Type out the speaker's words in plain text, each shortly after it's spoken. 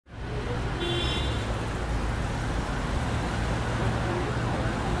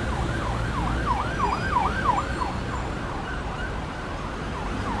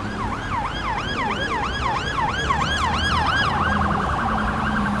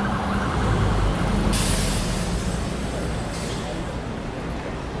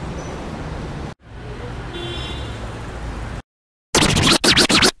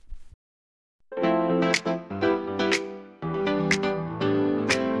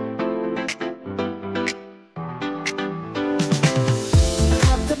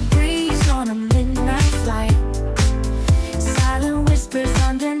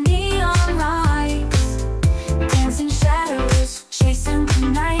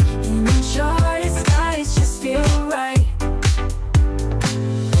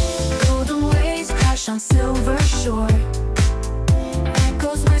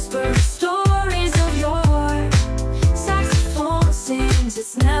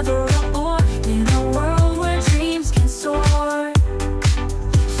never a bore, in a world where dreams can soar.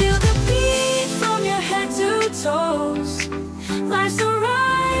 Feel the beat from your head to toes. Life's a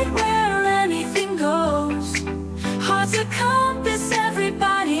ride where anything goes. Hard to compass,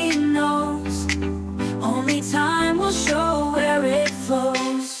 everybody knows. Only time will show where it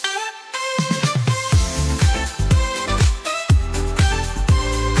flows.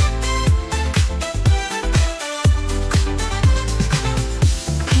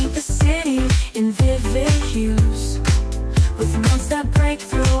 Paint the city in vivid hues, with notes that break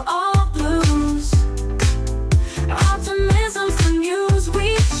through all blues. Optimism's the muse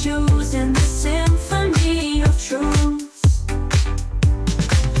we choose in the symphony of truths.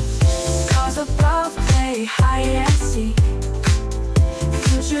 Stars above play high and seek.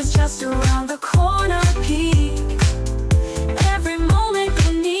 Future's just around the corner, peak. Every moment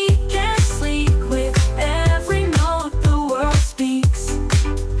unique and sleek, with every note the world speaks.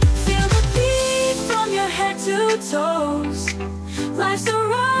 Feel the beat from your head to toes. Life's a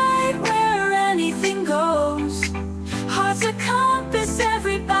ride where anything goes. Hard to compass,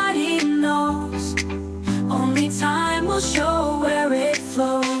 everybody knows. Only time will show where it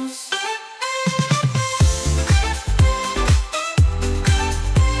flows.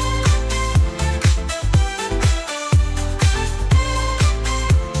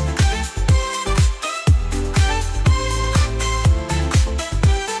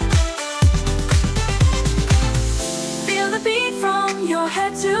 Feel the beat from your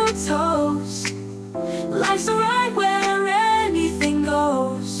head to toes. Life's a ride where anything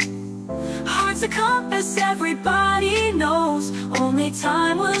goes. Hard to compass, everybody knows. Only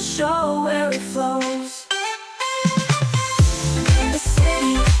time will show where it flows.